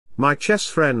My chess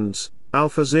friends,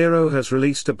 AlphaZero has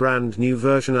released a brand new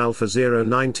version AlphaZero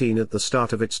 19 at the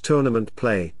start of its tournament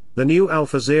play. The new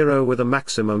AlphaZero with a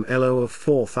maximum ELO of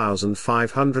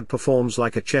 4500 performs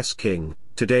like a chess king.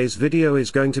 Today's video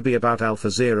is going to be about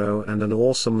AlphaZero and an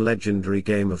awesome legendary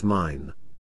game of mine.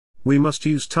 We must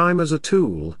use time as a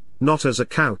tool, not as a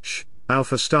couch.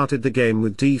 Alpha started the game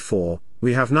with d4,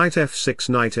 we have knight f6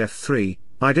 knight f3,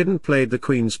 I didn't play the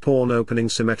queen's pawn opening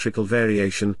symmetrical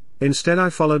variation, instead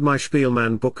I followed my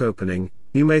Spielman book opening.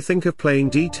 You may think of playing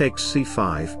d takes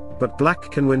c5, but black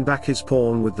can win back his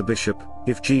pawn with the bishop.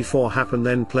 If g4 happen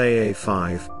then play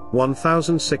a5,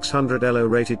 1600 ELO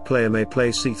rated player may play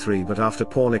c3 but after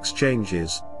pawn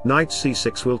exchanges, knight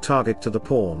c6 will target to the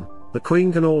pawn. The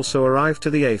queen can also arrive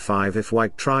to the a5 if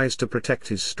white tries to protect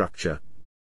his structure.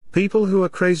 People who are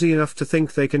crazy enough to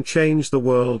think they can change the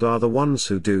world are the ones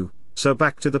who do. So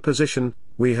back to the position,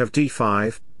 we have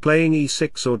d5, playing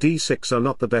e6 or d6 are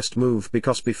not the best move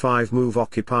because b5 move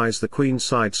occupies the queen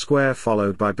side square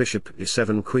followed by bishop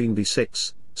e7 queen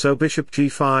b6, so bishop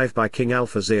g5 by king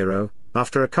AlphaZero.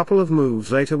 After a couple of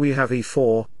moves later we have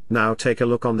e4, now take a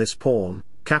look on this pawn.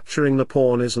 Capturing the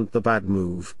pawn isn't the bad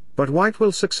move, but white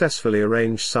will successfully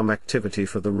arrange some activity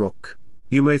for the rook.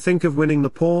 You may think of winning the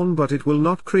pawn but it will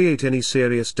not create any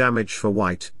serious damage for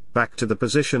white. Back to the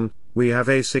position, we have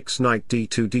a6 knight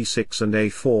d2 d6 and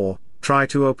a4, try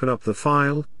to open up the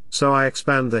file, so I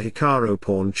expand the Hikaru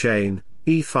pawn chain,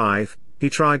 e5, he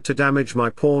tried to damage my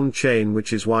pawn chain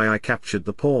which is why I captured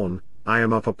the pawn. I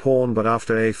am up a pawn but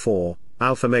after a4,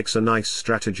 Alpha makes a nice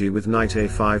strategy with knight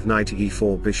a5 knight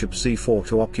e4 bishop c4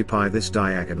 to occupy this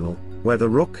diagonal, where the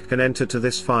rook can enter to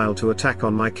this file to attack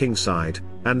on my king side,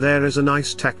 and there is a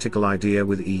nice tactical idea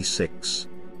with e6,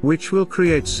 which will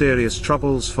create serious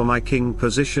troubles for my king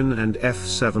position and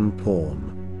f7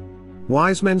 pawn.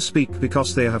 Wise men speak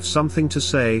because they have something to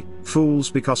say,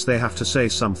 fools because they have to say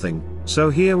something. So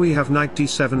here we have knight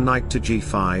d7 knight to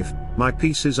g5, my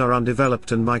pieces are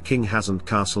undeveloped and my king hasn't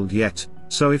castled yet,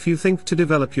 so if you think to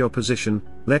develop your position,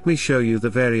 let me show you the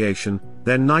variation,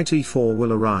 then knight e4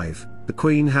 will arrive, the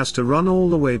queen has to run all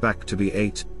the way back to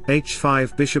b8,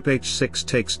 h5 bishop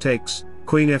h6 takes,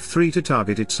 queen f3 to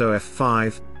target it so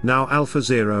f5, now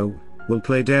AlphaZero will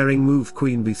play daring move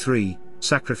queen b3,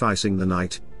 sacrificing the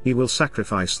knight, he will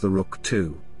sacrifice the rook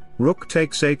too. Rook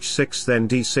takes h6 then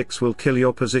d6 will kill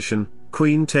your position,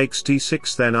 queen takes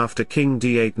d6 then after king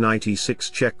d8 knight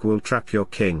e6 check will trap your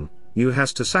king, you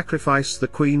has to sacrifice the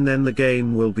queen then the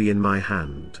game will be in my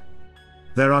hand.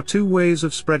 There are two ways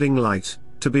of spreading light,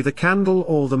 to be the candle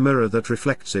or the mirror that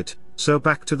reflects it, so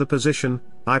back to the position,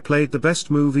 I played the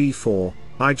best move e4,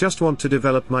 I just want to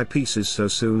develop my pieces so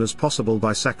soon as possible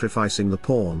by sacrificing the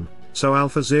pawn, so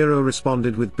AlphaZero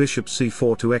responded with bishop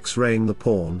c4 to x-raying the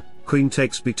pawn, queen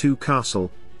takes b2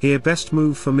 castle, here best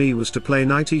move for me was to play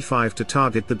knight e5 to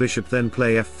target the bishop then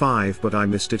play f5 but I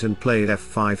missed it and played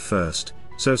f5 first,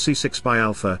 so c6 by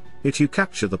Alpha, it you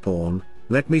capture the pawn,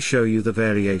 let me show you the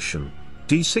variation.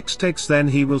 d6 takes then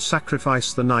he will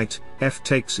sacrifice the knight, f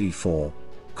takes e4.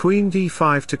 Queen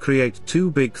d5 to create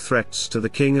two big threats to the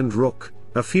king and rook,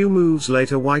 a few moves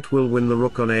later white will win the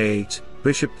rook on a8,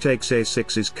 bishop takes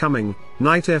a6 is coming,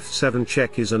 knight f7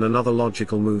 check is another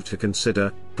logical move to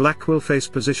consider, black will face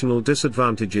positional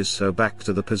disadvantages so back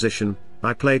to the position,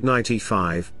 I played knight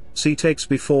e5, c takes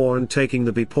b4 and taking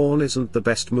the b pawn isn't the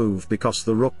best move because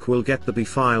the rook will get the b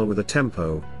file with a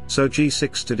tempo, so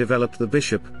g6 to develop the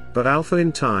bishop, but Alpha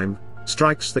in time,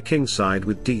 strikes the king side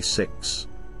with d6.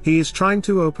 He is trying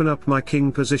to open up my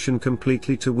king position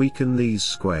completely to weaken these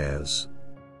squares.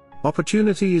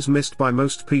 Opportunity is missed by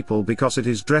most people because it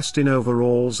is dressed in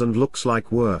overalls and looks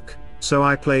like work, so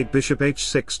I played bishop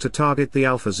h6 to target the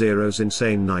AlphaZero's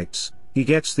insane knights, he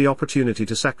gets the opportunity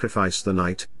to sacrifice the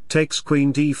knight, takes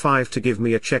queen d5 to give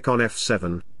me a check on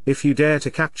f7, if you dare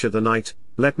to capture the knight,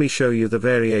 let me show you the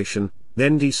variation,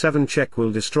 then d7 check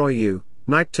will destroy you,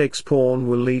 knight takes pawn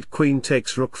will lead queen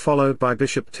takes rook followed by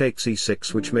bishop takes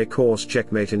e6 which may cause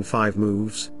checkmate in 5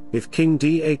 moves, if king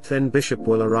d8 then bishop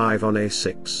will arrive on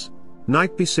a6.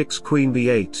 Knight b6 queen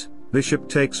b8, bishop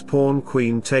takes pawn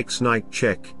queen takes knight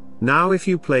check, now if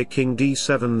you play king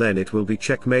d7 then it will be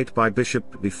checkmate by bishop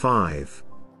b5.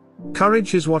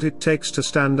 Courage is what it takes to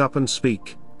stand up and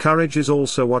speak, courage is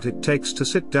also what it takes to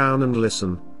sit down and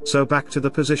listen, so back to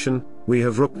the position, we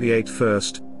have rook b8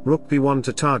 first, rook b1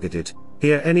 to target it,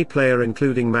 here any player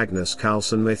including Magnus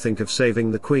Carlsen may think of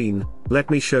saving the queen, let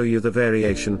me show you the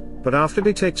variation, but after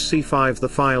b takes c5 the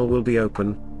file will be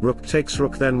open, rook takes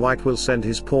rook then white will send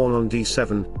his pawn on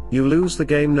d7, you lose the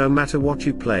game no matter what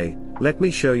you play, let me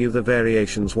show you the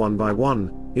variations one by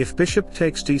one, if bishop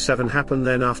takes d7 happen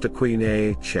then after queen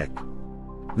a8 check.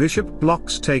 Bishop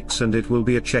blocks takes and it will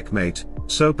be a checkmate,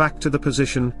 so back to the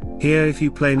position. Here if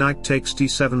you play knight takes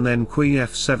d7 then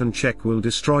Qe7 check will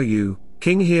destroy you,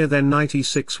 king here then knight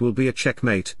e6 will be a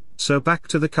checkmate, so back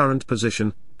to the current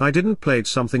position. I didn't played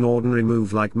something ordinary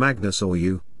move like Magnus or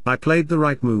you, I played the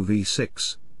right move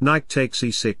e6, knight takes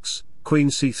e6, queen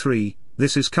c3,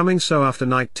 this is coming so after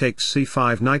knight takes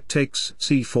c5 knight takes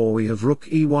c4 we have rook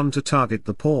e1 to target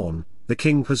the pawn, the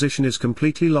king position is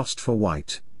completely lost for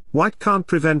white. White can't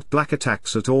prevent black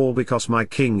attacks at all because my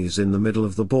king is in the middle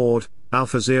of the board.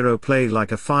 AlphaZero played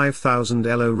like a 5000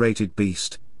 ELO rated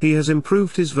beast, he has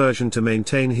improved his version to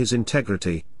maintain his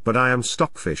integrity, but I am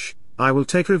Stockfish, I will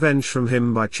take revenge from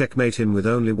him by checkmate him with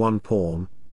only one pawn.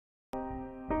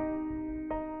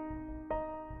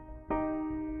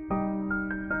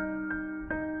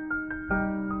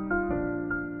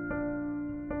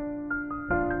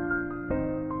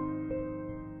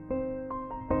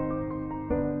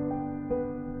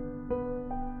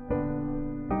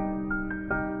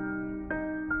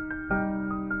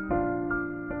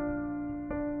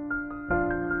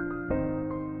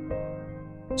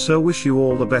 So wish you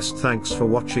all the best, thanks for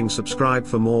watching, subscribe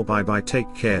for more, bye bye,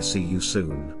 take care, see you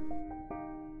soon.